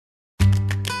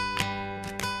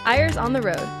Eyres on the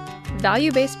Road,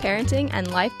 value-based parenting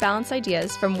and life balance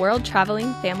ideas from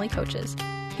world-traveling family coaches.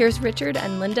 Here's Richard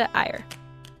and Linda Eyre.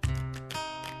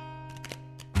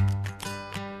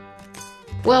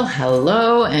 Well,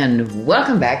 hello and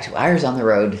welcome back to Eyres on the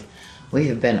Road. We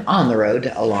have been on the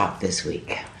road a lot this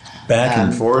week. Back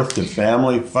and forth to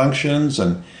family functions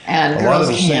and a lot of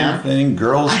the camp. same thing.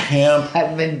 Girls' camp.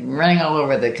 I've been running all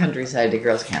over the countryside to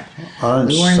girls' camp. Aren't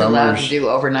we weren't allowed summers to do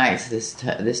overnights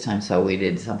this time, so we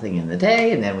did something in the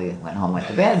day, and then we went home, went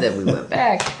to bed, then we went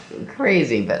back.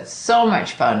 Crazy, but so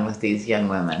much fun with these young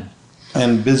women.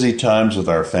 And busy times with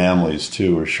our families,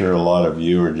 too. We're sure a lot of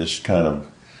you are just kind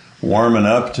of warming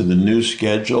up to the new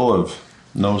schedule of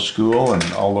no school, and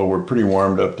although we're pretty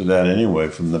warmed up to that anyway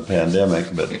from the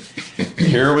pandemic, but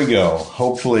here we go.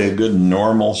 Hopefully a good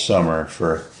normal summer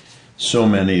for so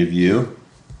many of you.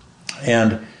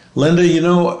 And Linda, you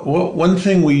know, one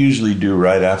thing we usually do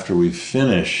right after we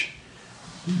finish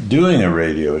doing a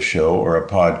radio show or a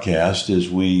podcast is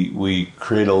we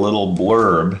create a little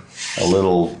blurb, a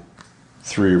little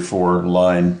 3 or 4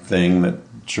 line thing that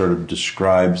sort of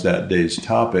describes that day's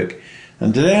topic.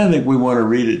 And today I think we want to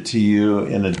read it to you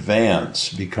in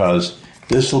advance because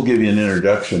this will give you an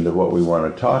introduction to what we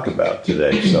want to talk about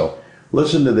today. So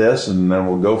listen to this and then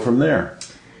we'll go from there.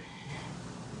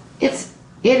 It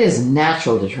is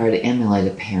natural to try to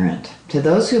emulate a parent. To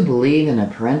those who believe in a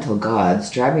parental God,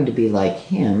 striving to be like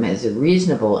him is a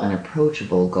reasonable and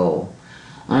approachable goal.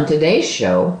 On today's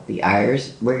show, The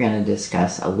Eyres, we're going to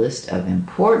discuss a list of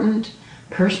important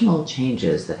personal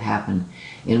changes that happen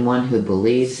in one who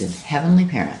believes in heavenly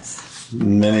parents.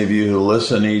 Many of you who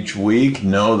listen each week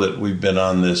know that we've been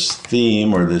on this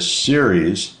theme or this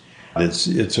series.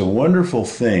 It's a wonderful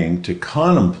thing to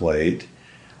contemplate.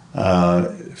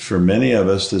 For many of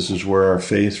us, this is where our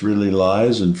faith really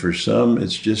lies, and for some,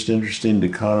 it's just interesting to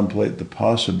contemplate the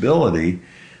possibility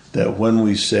that when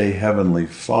we say Heavenly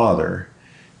Father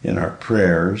in our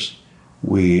prayers,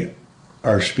 we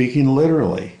are speaking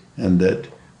literally, and that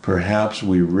perhaps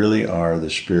we really are the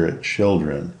spirit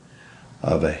children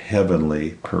of a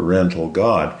heavenly parental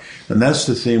God. And that's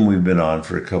the theme we've been on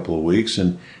for a couple of weeks.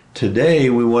 And today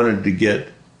we wanted to get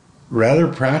rather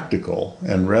practical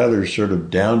and rather sort of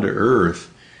down to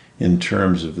earth in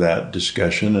terms of that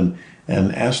discussion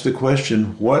and ask the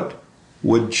question, what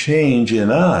would change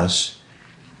in us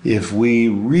if we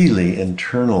really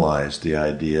internalized the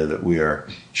idea that we are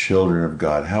children of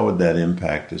God? How would that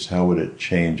impact us? How would it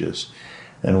change us?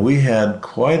 And we had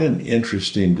quite an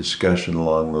interesting discussion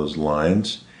along those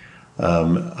lines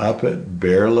up at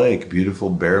Bear Lake, beautiful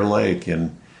Bear Lake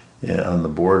on the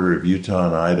border of Utah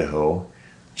and Idaho,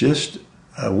 just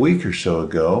a week or so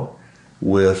ago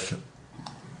with,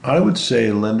 I would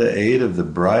say, Linda, 8 of the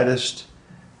brightest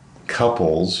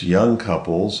couples, young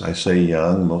couples. I say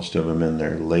young, most of them in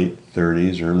their late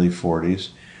 30s, early 40s,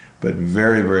 but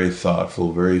very, very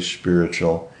thoughtful, very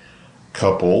spiritual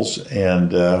couples.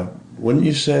 And wouldn't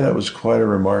you say that was quite a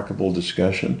remarkable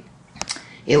discussion?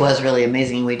 It was really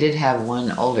amazing. We did have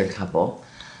one older couple.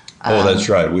 Oh, that's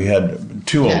right. We had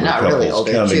 2 older not couples, really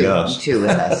older, counting 2, us. 2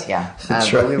 with us, yeah. That's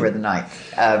But right. we were the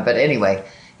 9th. But anyway,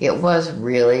 it was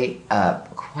really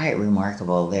quite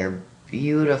remarkable. They're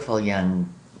beautiful young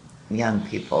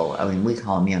people. I mean, we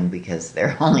call them young because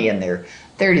they're only in their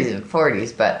 30s and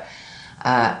 40s, but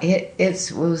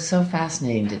it was so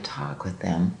fascinating to talk with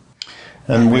them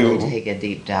and really take a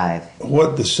deep dive.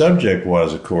 What the subject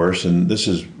was, of course, and this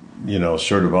is,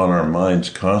 sort of on our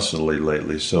minds constantly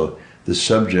lately, so the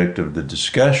subject of the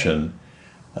discussion,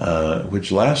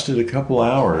 which lasted a couple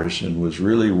hours and was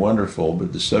really wonderful,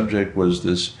 but the subject was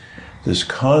this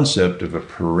concept of a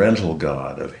parental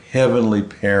God, of heavenly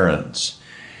parents.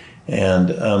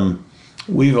 And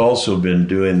we've also been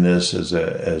doing this as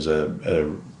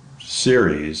a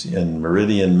series in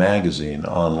Meridian Magazine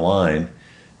online.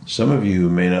 Some of you who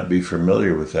may not be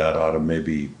familiar with that ought to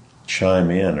maybe chime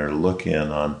in or look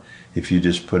in on, if you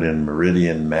just put in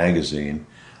Meridian Magazine,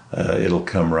 it'll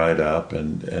come right up,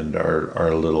 and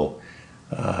our little,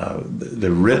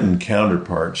 the written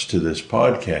counterparts to this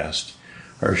podcast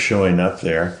are showing up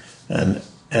there.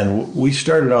 And we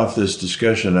started off this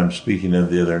discussion I'm speaking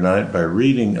of the other night by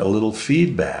reading a little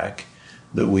feedback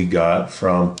that we got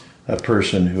from a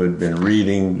person who had been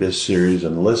reading this series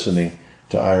and listening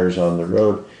to Eyres on the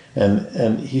Road.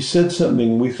 And he said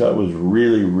something we thought was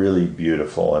really, really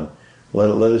beautiful. And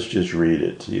let us just read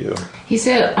it to you. He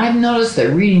said, I've noticed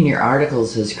that reading your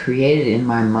articles has created in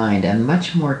my mind a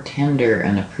much more tender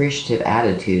and appreciative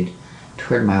attitude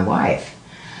toward my wife.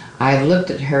 I've looked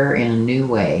at her in a new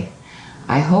way.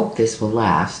 I hope this will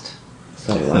last.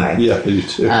 So do I. Yeah, I do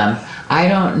too. I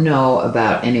don't know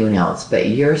about anyone else, but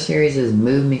your series has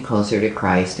moved me closer to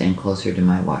Christ and closer to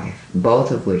my wife, both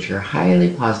of which are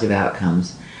highly positive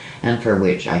outcomes, and for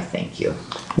which I thank you.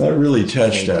 That really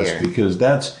touched Thank us you. because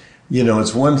that's,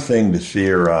 it's one thing to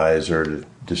theorize or to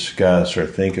discuss or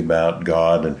think about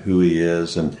God and who He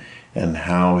is and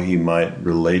how He might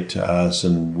relate to us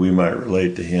and we might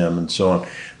relate to Him and so on.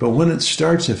 But when it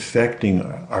starts affecting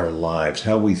our lives,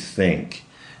 how we think,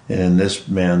 and in this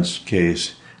man's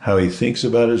case, how he thinks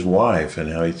about his wife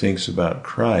and how he thinks about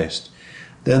Christ,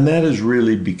 then that is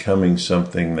really becoming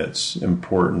something that's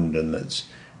important and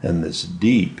that's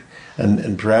deep.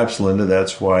 And perhaps, Linda,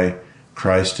 that's why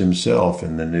Christ Himself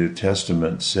in the New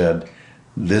Testament said,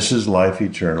 "This is life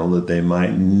eternal, that they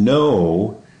might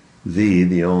know Thee,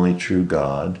 the only true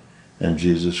God, and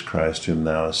Jesus Christ whom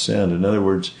Thou hast sent." In other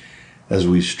words, as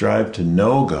we strive to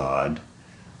know God,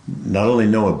 not only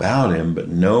know about Him, but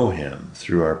know Him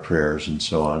through our prayers and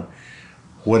so on,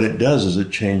 what it does is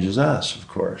it changes us, of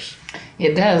course.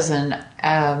 It does, and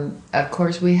of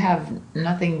course we have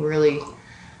nothing really,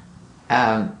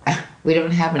 we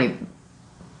don't have any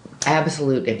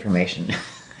absolute information.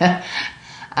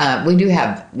 We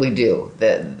do.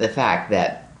 The fact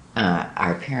that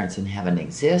our parents in heaven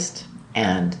exist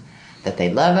and that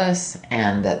they love us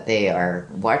and that they are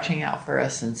watching out for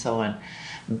us and so on.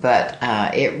 But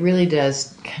it really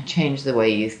does change the way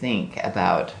you think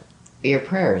about your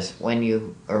prayers when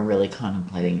you are really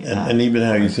contemplating. And even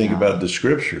how you think about the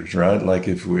Scriptures, right? Like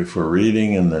if we're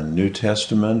reading in the New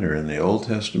Testament or in the Old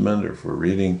Testament, or if we're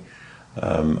reading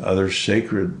other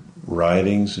sacred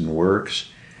writings and works,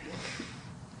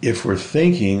 if we're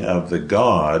thinking of the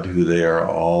God who they are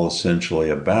all essentially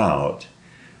about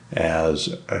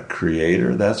as a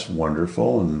creator, that's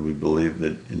wonderful, and we believe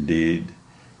that indeed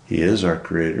He is our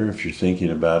creator. If you're thinking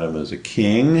about Him as a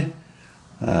king,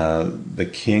 the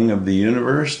king of the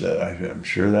universe, I'm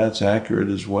sure that's accurate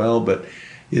as well, but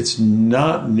it's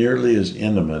not nearly as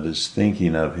intimate as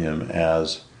thinking of Him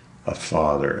as a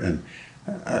father. And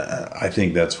I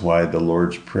think that's why the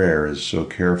Lord's Prayer is so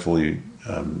carefully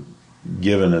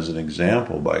given as an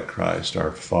example by Christ,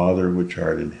 "Our Father which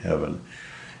art in heaven."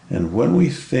 And when we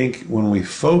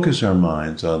focus our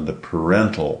minds on the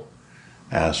parental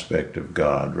aspect of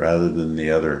God rather than the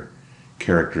other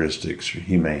characteristics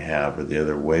He may have or the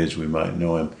other ways we might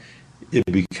know Him, it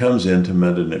becomes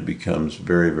intimate and it becomes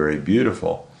very, very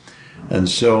beautiful. And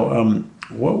so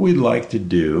what we'd like to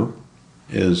do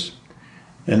is,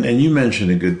 and you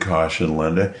mentioned a good caution,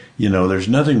 Linda, there's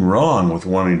nothing wrong with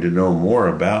wanting to know more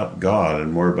about God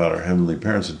and more about our heavenly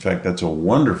parents. In fact, that's a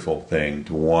wonderful thing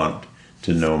to want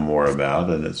to know more about,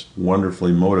 and it's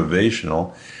wonderfully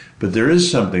motivational. But there is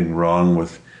something wrong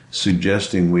with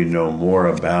suggesting we know more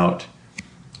about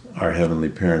our heavenly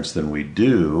parents than we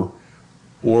do,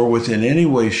 or with in any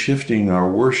way shifting our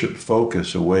worship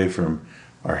focus away from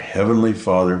our Heavenly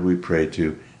Father who we pray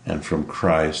to and from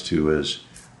Christ who is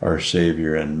our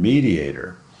Savior and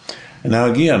Mediator. And now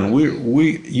again, we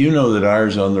that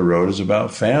Ours on the Road is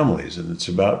about families, and it's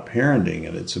about parenting,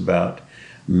 and it's about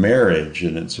marriage,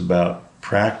 and it's about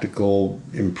practical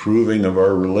improving of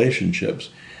our relationships.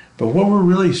 But what we're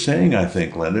really saying, I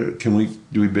think, Linda,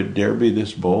 do we dare be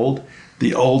this bold?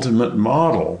 The ultimate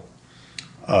model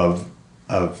of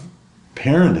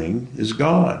parenting is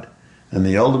God. And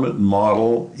the ultimate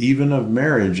model, even of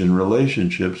marriage and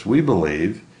relationships, we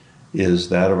believe, is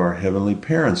that of our heavenly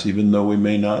parents. Even though we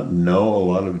may not know a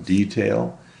lot of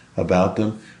detail about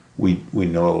them, we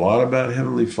know a lot about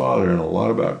Heavenly Father and a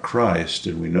lot about Christ,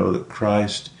 and we know that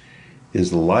Christ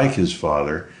is like His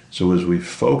Father. So as we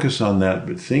focus on that,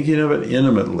 but thinking of it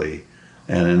intimately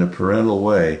and in a parental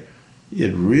way,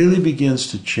 it really begins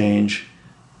to change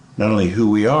not only who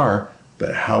we are,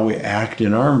 but how we act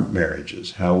in our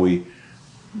marriages, how we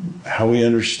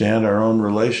understand our own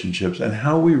relationships, and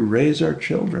how we raise our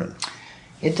children.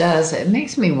 It does. It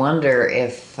makes me wonder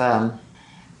if a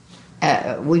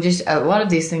lot of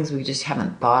these things we just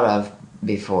haven't thought of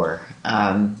before,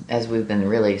 as we've been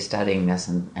really studying this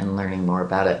and learning more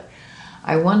about it.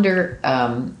 I wonder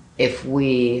if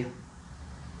we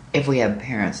have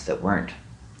parents that weren't,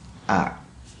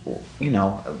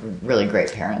 really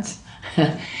great parents.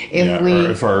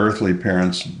 If our earthly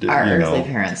parents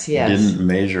didn't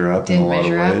measure up in a lot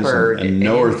of ways, and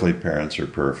no earthly parents are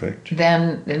perfect,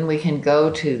 then we can go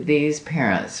to these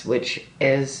parents, which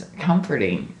is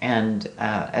comforting and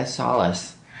a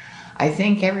solace. I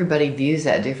think everybody views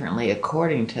that differently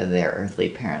according to their earthly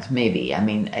parents, maybe. I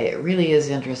mean, it really is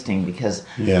interesting because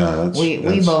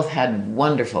we both had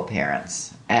wonderful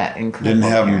parents. Incredible Didn't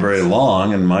have them parents. very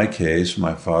long. In my case,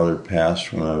 my father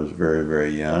passed when I was very,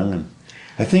 very young, and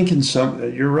I think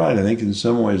you're right. I think in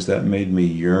some ways that made me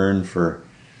yearn for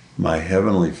my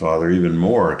heavenly Father even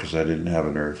more because I didn't have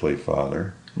an earthly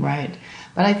father. Right.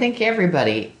 But I think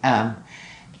everybody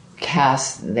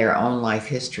casts their own life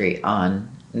history on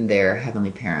their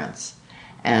heavenly parents.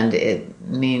 And it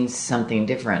means something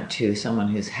different to someone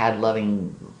who's had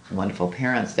loving, wonderful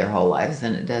parents their whole lives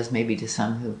than it does maybe to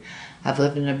some who have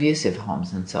lived in abusive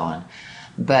homes and so on.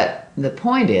 But the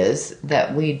point is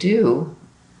that we do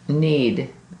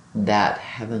need that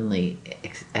heavenly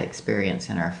experience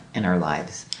in our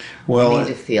lives. Well, we need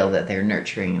to feel that they're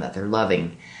nurturing, that they're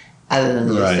loving, other than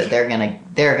just that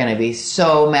they're gonna be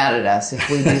so mad at us if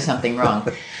we do something wrong,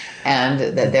 and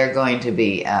that they're going to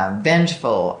be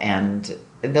vengeful and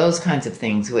those kinds of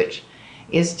things, which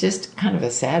is just kind of a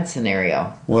sad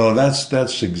scenario. Well,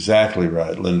 that's exactly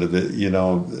right, Linda. That,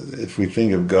 if we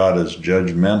think of God as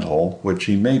judgmental, which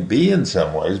he may be in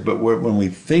some ways, but when we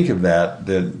think of that,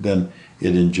 then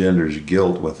it engenders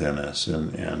guilt within us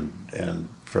and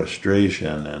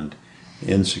frustration and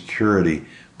insecurity.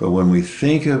 But when we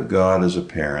think of God as a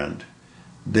parent,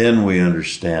 then we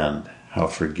understand how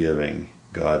forgiving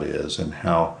God is and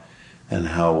how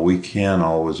we can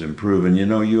always improve. And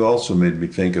you also made me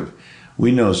think of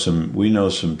we know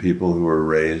some people who were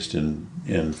raised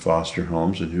in foster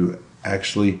homes and who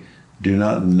actually do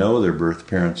not know their birth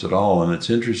parents at all. And it's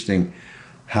interesting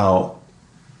how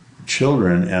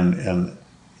children and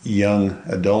young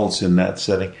adults in that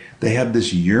setting, they have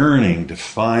this yearning to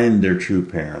find their true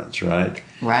parents, right?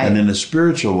 Right. And in a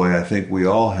spiritual way, I think we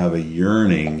all have a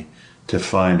yearning to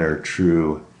find our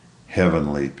true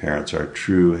heavenly parents, our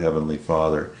true heavenly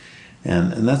Father.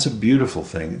 And that's a beautiful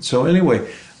thing. So anyway,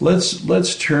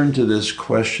 let's turn to this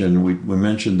question. We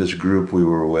mentioned this group we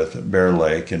were with at Bear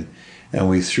Lake, and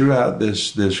we threw out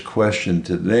this question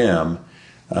to them.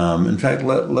 In fact,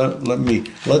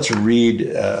 let's read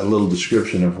a little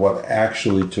description of what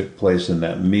actually took place in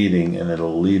that meeting, and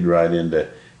it'll lead right into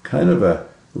kind of a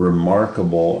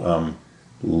remarkable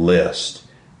list.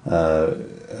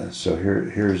 So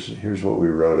here's what we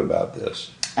wrote about this.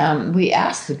 We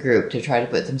asked the group to try to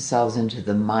put themselves into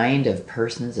the mind of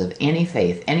persons of any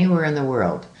faith, anywhere in the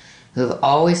world, who have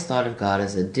always thought of God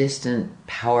as a distant,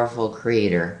 powerful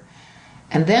creator,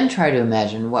 and then try to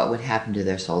imagine what would happen to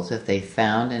their souls if they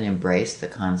found and embraced the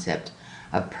concept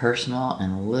of personal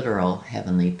and literal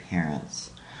heavenly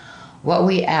parents. What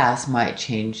we asked might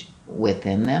change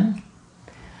within them.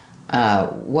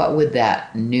 What would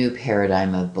that new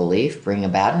paradigm of belief bring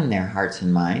about in their hearts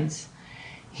and minds?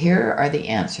 Here are the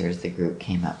answers the group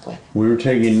came up with. We were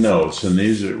taking notes, and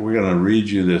we're going to read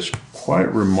you this quite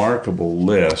remarkable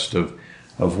list of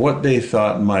what they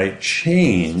thought might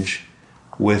change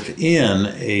within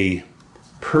a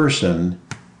person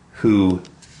who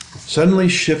suddenly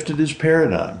shifted his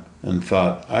paradigm and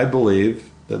thought, I believe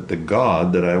that the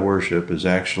God that I worship is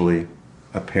actually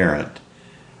a parent.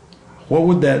 What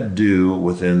would that do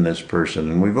within this person?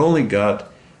 And we've only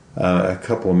got a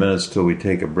couple of minutes till we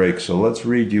take a break, so let's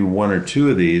read you one or two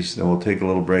of these, then we'll take a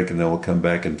little break, and then we'll come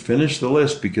back and finish the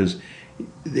list, because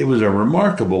it was a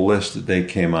remarkable list that they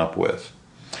came up with.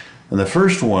 And the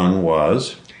first one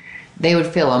was, they would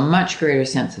feel a much greater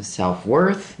sense of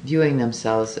self-worth, viewing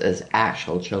themselves as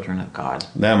actual children of God.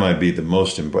 That might be the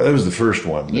most important. That was the first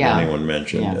one that anyone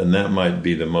mentioned, and that might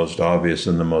be the most obvious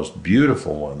and the most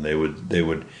beautiful one. They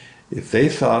would, if they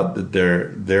thought that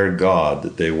their God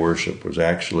that they worship was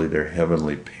actually their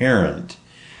heavenly parent,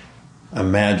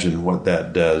 imagine what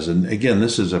that does. And again,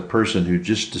 this is a person who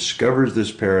just discovers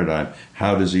this paradigm.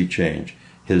 How does he change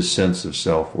his sense of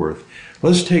self-worth?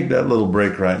 Let's take that little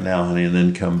break right now, honey, and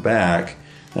then come back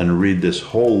and read this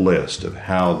whole list of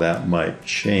how that might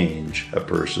change a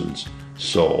person's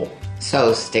soul.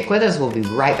 So stick with us. We'll be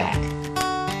right back.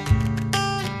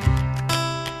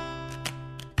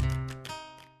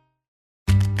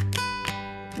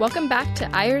 Welcome back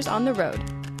to Eyres on the Road.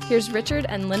 Here's Richard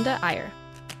and Linda Eyre.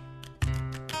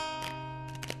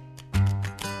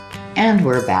 And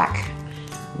we're back.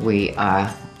 We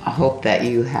hope that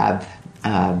you have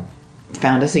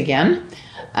found us again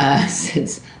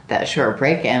since that short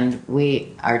break, and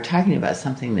we are talking about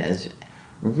something that is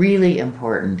really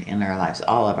important in our lives,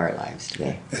 all of our lives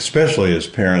today. Especially as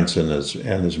parents and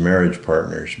as marriage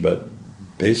partners, but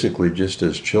basically just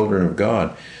as children of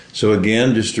God. So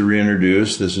again, just to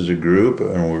reintroduce, this is a group,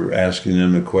 and we're asking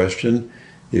them the question,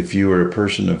 if you were a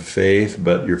person of faith,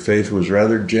 but your faith was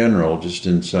rather general, just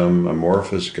in some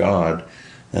amorphous God,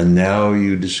 and now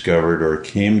you discovered or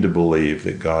came to believe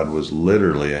that God was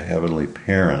literally a heavenly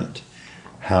parent,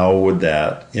 how would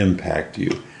that impact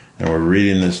you? And we're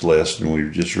reading this list, and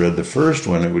we've just read the first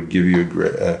one. It would give you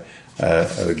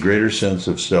a greater sense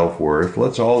of self-worth.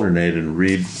 Let's alternate and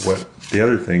read what the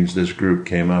other things this group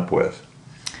came up with.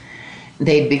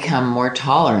 They'd become more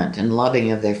tolerant and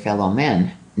loving of their fellow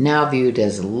men, now viewed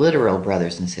as literal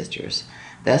brothers and sisters,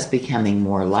 thus becoming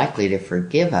more likely to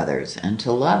forgive others and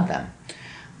to love them.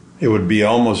 It would be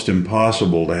almost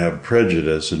impossible to have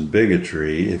prejudice and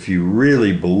bigotry if you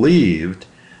really believed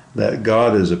that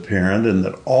God is a parent and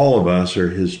that all of us are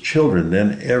his children.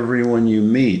 Then everyone you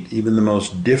meet, even the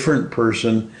most different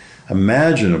person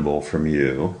imaginable from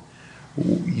you,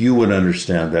 you would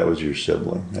understand that was your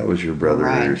sibling. That was your brother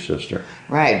or your sister.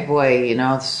 Right. Boy,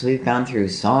 we've gone through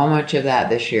so much of that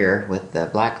this year with the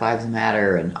Black Lives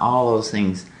Matter, and all those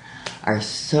things are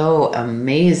so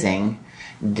amazingly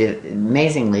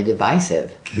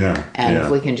divisive. Yeah. And if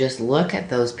we can just look at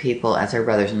those people as our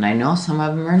brothers, and I know some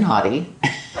of them are naughty.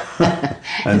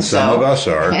 and some of us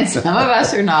are. And some of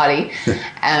us are naughty.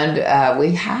 And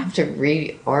we have to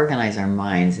reorganize our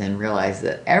minds and realize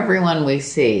that everyone we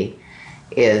see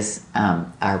is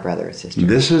our brother or sister.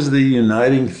 This is the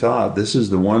uniting thought. This is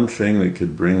the one thing that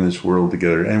could bring this world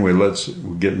together. Anyway, we're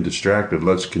getting distracted.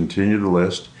 Let's continue the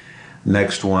list.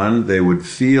 Next one, they would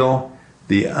feel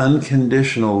the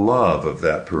unconditional love of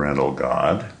that parental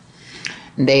God.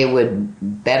 They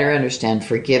would better understand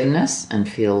forgiveness and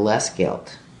feel less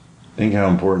guilt. Think how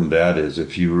important that is.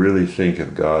 If you really think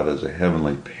of God as a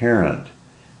heavenly parent,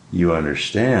 you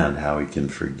understand how he can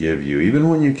forgive you, even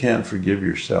when you can't forgive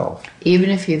yourself. Even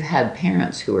if you've had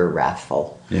parents who are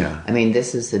wrathful. Yeah. I mean,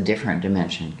 this is a different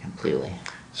dimension completely.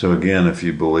 So again, if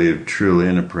you believe truly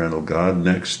in a parental God,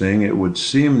 next thing, it would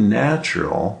seem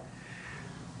natural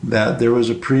that there was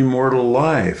a premortal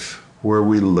life where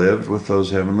we lived with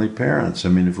those heavenly parents. I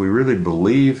mean, if we really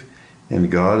believe in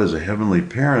God as a heavenly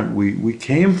parent, we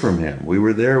came from him. We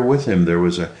were there with him. There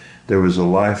was a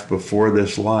life before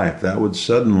this life. That would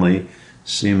suddenly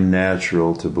seem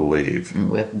natural to believe.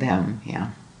 With them, yeah.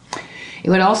 It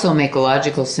would also make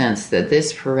logical sense that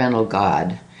this parental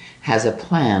God has a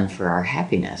plan for our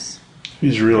happiness. If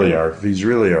he's really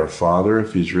our father,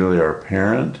 if he's really our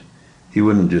parent, he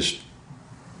wouldn't just,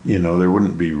 there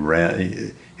wouldn't be,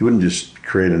 he wouldn't just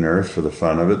create an earth for the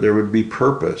fun of it. There would be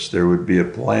purpose. There would be a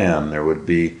plan. There would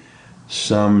be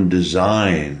some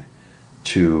design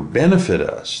to benefit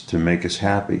us, to make us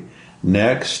happy.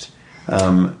 Next,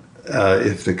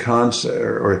 if the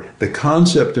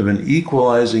concept of an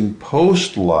equalizing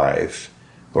post-life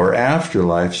or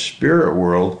afterlife spirit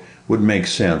world would make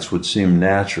sense, would seem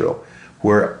natural,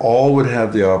 where all would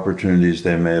have the opportunities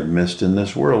they may have missed in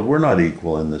this world. We're not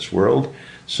equal in this world.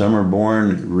 Some are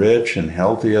born rich and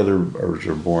healthy, others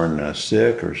are born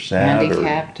sick or sad.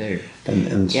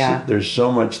 Handicapped. There's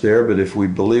so much there, but if we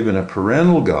believe in a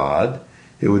parental God,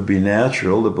 it would be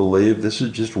natural to believe this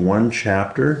is just one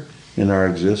chapter in our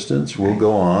existence. We'll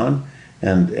go on,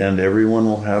 and everyone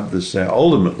will have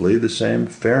ultimately the same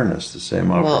fairness, the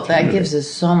same opportunity. Well, that gives us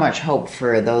so much hope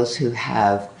for those who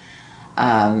have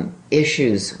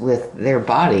issues with their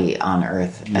body on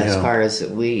Earth. As far as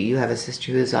you have a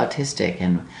sister who's autistic,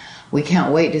 and we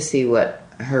can't wait to see what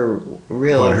her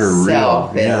real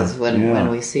self is when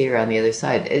we see her on the other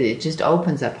side. It just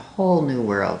opens up whole new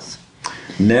worlds.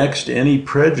 Next, any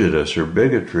prejudice or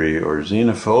bigotry or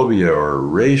xenophobia or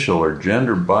racial or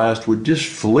gender bias would just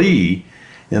flee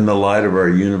in the light of our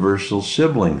universal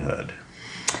siblinghood.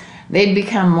 They'd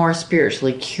become more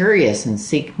spiritually curious and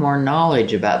seek more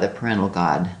knowledge about the parental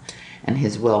God and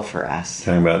his will for us.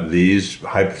 Talking about these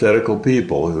hypothetical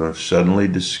people who have suddenly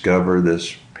discovered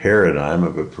this paradigm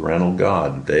of a parental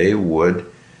God, they would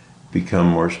become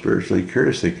more spiritually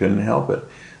curious. They couldn't help it.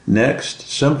 Next,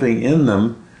 something in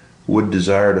them would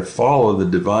desire to follow the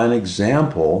divine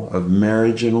example of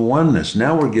marriage and oneness.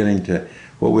 Now we're getting to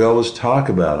what we always talk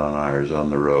about on Eyres on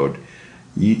the Road.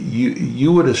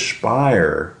 You would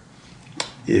aspire,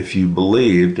 if you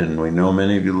believed, and we know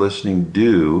many of you listening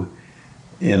do,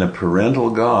 in a parental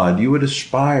God, you would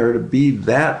aspire to be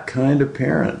that kind of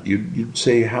parent. You'd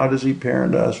say, how does he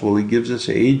parent us? Well, he gives us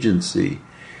agency.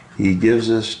 He gives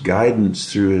us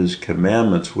guidance through his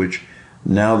commandments, which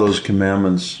now those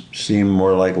commandments seem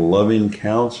more like loving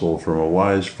counsel from a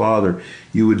wise father.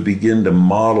 You would begin to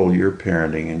model your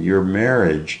parenting and your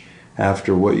marriage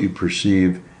after what you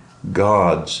perceive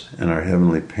God's and our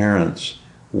heavenly parents'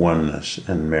 oneness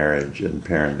and marriage and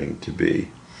parenting to be.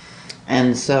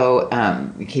 And so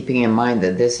keeping in mind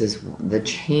that this is the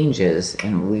changes,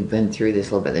 and we've been through this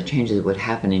a little bit, the changes would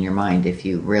happen in your mind if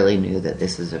you really knew that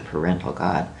this is a parental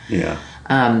God. Yeah.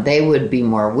 They would be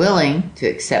more willing to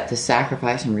accept the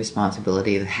sacrifice and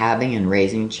responsibility of having and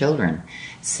raising children,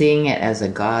 seeing it as a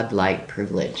God-like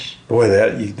privilege. Boy,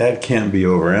 that can't be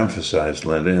overemphasized,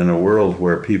 Linda. In a world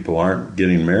where people aren't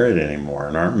getting married anymore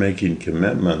and aren't making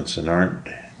commitments and aren't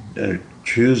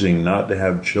choosing not to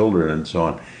have children and so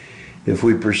on, if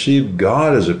we perceive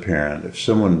God as a parent, if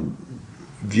someone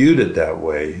viewed it that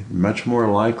way, much more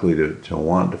likely to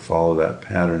want to follow that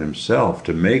pattern himself,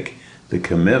 to make the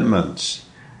commitments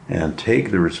and take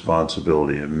the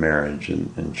responsibility of marriage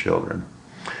and children.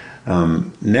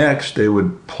 Next, they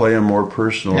would play a more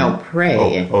personal... No,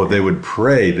 pray. They would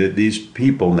pray that these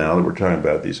people now that we're talking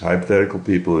about, these hypothetical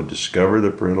people who discover the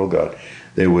parental God,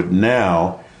 they would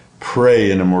now pray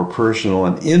in a more personal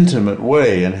and intimate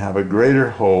way and have a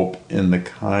greater hope in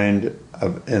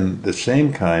the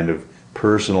same kind of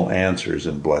personal answers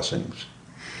and blessings.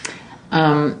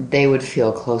 They would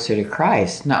feel closer to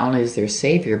Christ, not only as their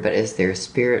Savior, but as their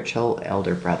spiritual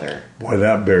elder brother. Boy,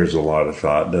 that bears a lot of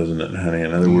thought, doesn't it, honey?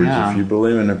 In other words, if you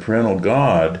believe in a parental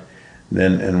God,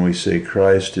 and we say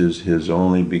Christ is his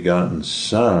only begotten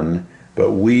Son,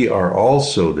 but we are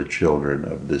also the children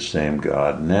of the same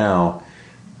God, now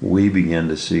we begin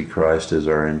to see Christ as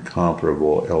our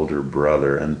incomparable elder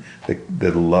brother, and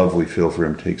the love we feel for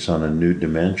him takes on a new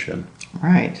dimension.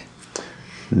 Right.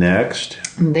 Next,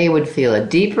 they would feel a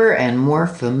deeper and more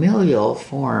familial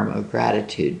form of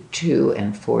gratitude to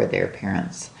and for their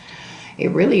parents.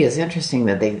 It really is interesting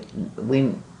that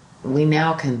we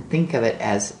now can think of it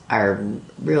as our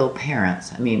real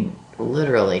parents. I mean,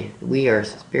 literally, we are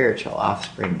spiritual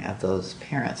offspring of those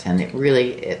parents, and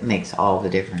it makes all the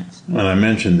difference. When I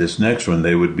mentioned this next one,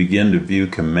 they would begin to view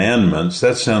commandments.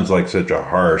 That sounds like such a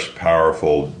harsh,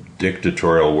 powerful,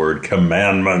 dictatorial word,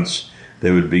 commandments.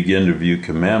 They would begin to view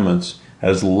commandments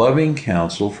as loving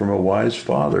counsel from a wise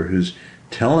father who's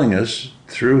telling us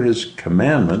through his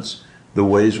commandments the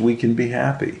ways we can be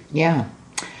happy. Yeah.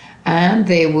 And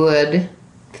they would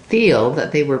feel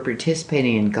that they were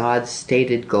participating in God's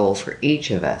stated goal for each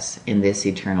of us in this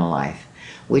eternal life,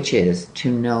 which is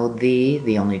to know thee,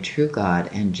 the only true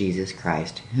God, and Jesus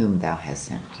Christ, whom thou hast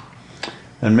sent.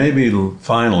 And maybe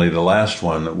finally, the last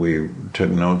one that we took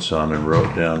notes on and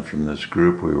wrote down from this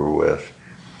group we were with,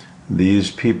 these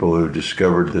people who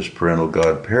discovered this parental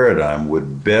God paradigm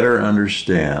would better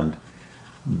understand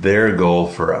their goal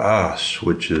for us,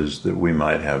 which is that we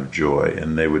might have joy,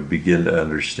 and they would begin to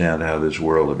understand how this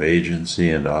world of agency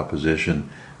and opposition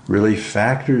really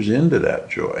factors into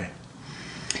that joy.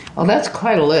 Well, that's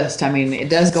quite a list. I mean, it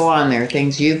does go on there,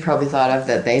 things you've probably thought of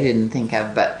that they didn't think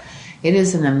of, but it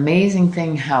is an amazing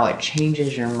thing how it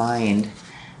changes your mind.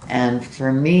 And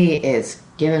for me, it's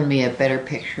given me a better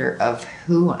picture of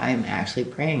who I'm actually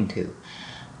praying to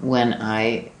when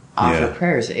I offer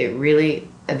prayers. It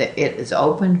has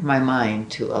opened my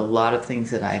mind to a lot of things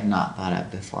that I have not thought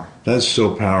of before. That's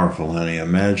so powerful, honey.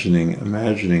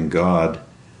 Imagining God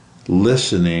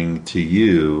listening to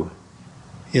you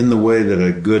in the way that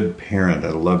a good parent, a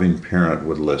loving parent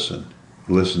would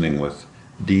listening with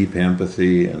deep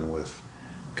empathy and with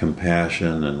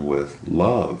compassion and with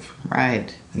love.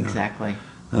 Right, exactly.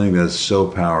 I think that's so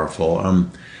powerful.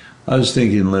 I was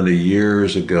thinking, Linda,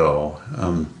 years ago,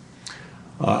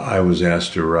 I was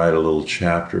asked to write a little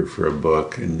chapter for a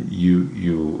book, and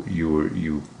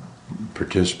you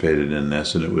participated in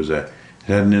this, and it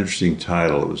had an interesting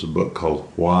title. It was a book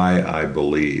called Why I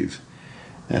Believe,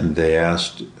 and they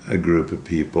asked a group of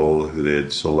people who they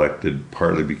had selected,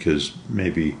 partly because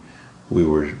maybe we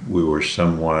were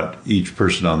somewhat, each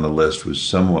person on the list was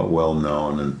somewhat well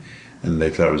known, and they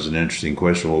thought it was an interesting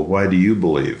question. Well, why do you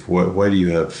believe? Why do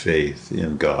you have faith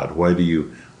in God? Why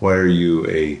are you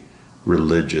a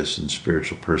religious and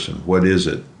spiritual person? What is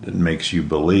it that makes you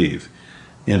believe?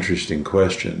 Interesting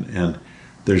question. And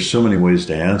there's so many ways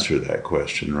to answer that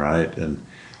question, right? And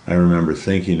I remember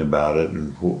thinking about it,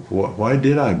 and why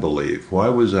did I believe? Why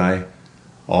was I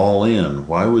all in?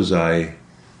 Why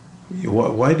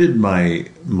did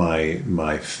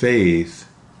my faith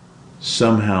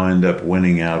somehow end up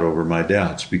winning out over my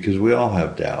doubts? Because we all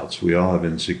have doubts. We all have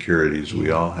insecurities.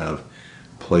 We all have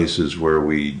places where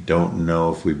we don't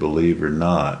know if we believe or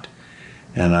not.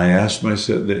 And I asked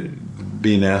myself,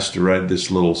 being asked to write this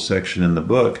little section in the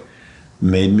book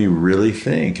made me really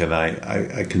think, and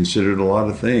I considered a lot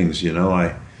of things. You know,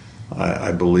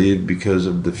 I believe because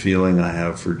of the feeling I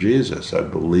have for Jesus. I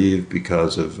believe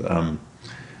because of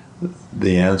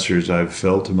the answers I've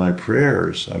felt to my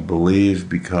prayers. I believe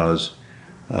because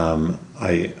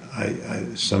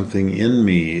Something in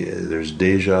me, there's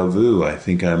deja vu. I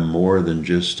think I'm more than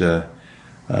just a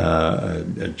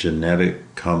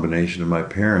genetic combination of my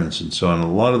parents and so on.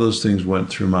 A lot of those things went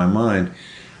through my mind.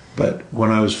 But when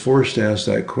I was forced to ask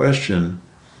that question,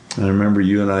 and I remember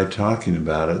you and I talking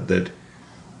about it, that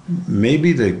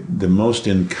maybe the most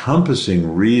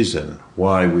encompassing reason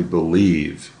why we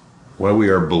believe, why we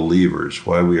are believers,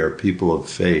 why we are people of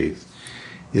faith,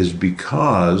 is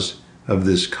because of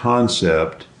this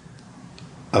concept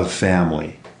of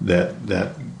family, that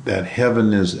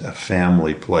heaven is a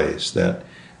family place, that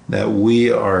we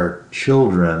are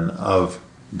children of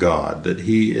God, that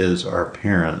He is our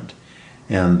parent,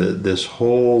 and that this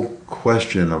whole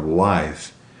question of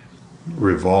life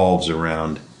revolves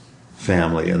around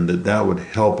family, and that would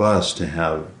help us to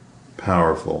have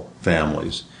powerful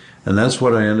families. And that's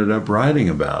what I ended up writing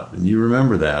about. And you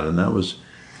remember that, and that was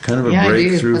kind of a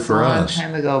breakthrough for us. It was a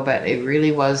long time ago, but it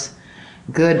really was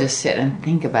good to sit and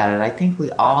think about it. I think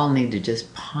we all need to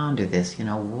just ponder this.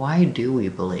 Why do we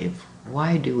believe?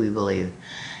 Why do we believe?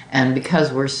 And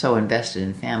because we're so invested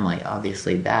in family,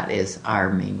 obviously that is our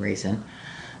main reason.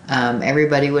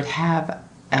 Everybody would have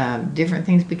different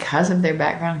things because of their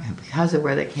background, because of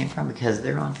where they came from, because of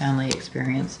their own family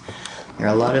experience. There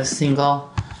are a lot of single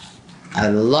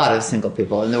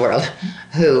people in the world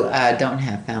who don't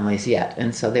have families yet,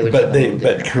 and so they would.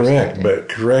 But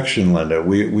correction, Linda.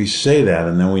 We say that,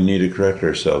 and then we need to correct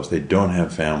ourselves. They don't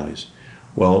have families.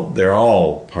 Well, they're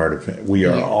all part of. We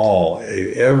are all.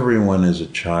 Everyone is a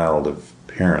child of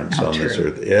parents on this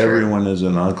earth. Everyone is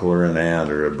an uncle or an aunt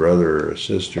or a brother or a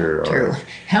sister. True.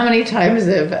 How many times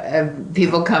have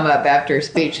people come up after a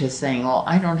speech saying, "Well,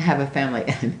 I don't have a family."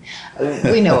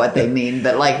 We know what they mean,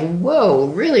 but whoa,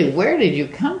 really, where did you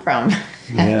come from?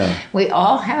 Yeah. We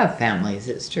all have families,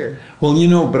 it's true.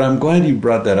 Well, but I'm glad you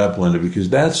brought that up, Linda, because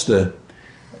that's the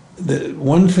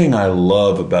one thing I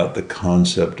love about the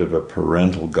concept of a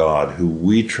parental God who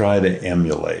we try to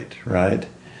emulate, right?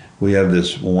 We have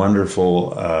this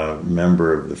wonderful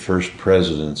member of the first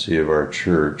presidency of our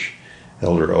church,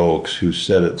 Elder Oaks, who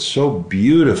said it so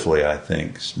beautifully, I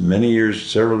think,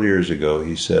 several years ago.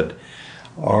 He said,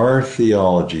 our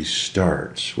theology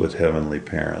starts with heavenly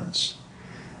parents.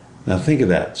 Now think of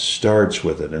that, starts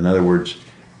with it. In other words,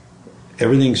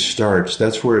 everything starts,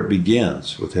 that's where it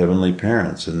begins, with heavenly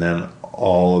parents, and then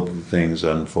all of the things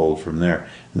unfold from there.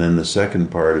 And then the second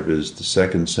part of the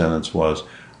second sentence was,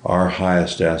 our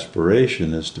highest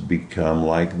aspiration is to become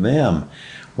like them.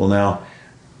 Well, now,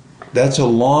 that's a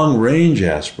long-range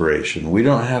aspiration. We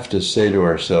don't have to say to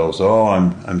ourselves, oh,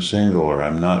 I'm single, or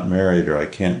I'm not married, or I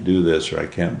can't do this, or I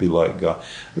can't be like God.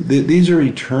 These are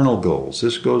eternal goals.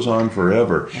 This goes on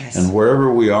forever. Yes. And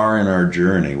wherever we are in our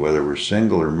journey, whether we're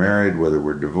single or married, whether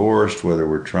we're divorced, whether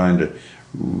we're trying to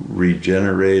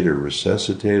regenerate or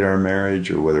resuscitate our marriage,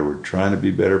 or whether we're trying to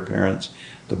be better parents,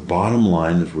 the bottom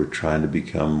line is we're trying to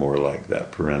become more like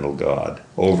that parental God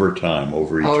over time,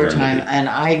 over eternity. Over time. And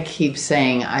I keep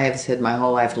saying, I have said my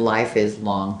whole life is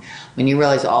long. When you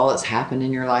realize all that's happened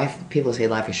in your life, people say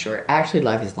life is short. Actually,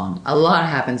 life is long. A lot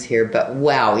happens here, but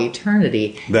wow,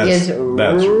 eternity is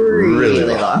really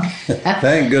long.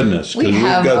 Thank goodness, because we've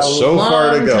got so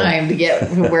far to go. We have a long time to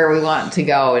get where we want to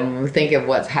go, and we think of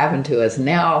what's happened to us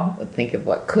now, think of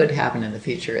what could happen in the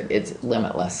future. It's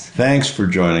limitless. Thanks for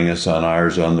joining us on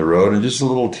Eyres on the Road. And just a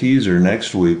little teaser,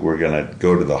 next week we're going to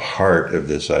go to the heart of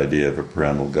this idea of a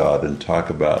parental God and talk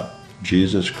about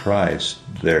Jesus Christ,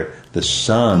 the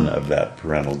Son of that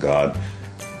parental God,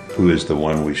 who is the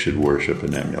one we should worship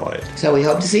and emulate. So we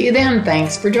hope to see you then.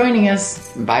 Thanks for joining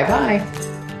us.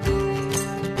 Bye-bye.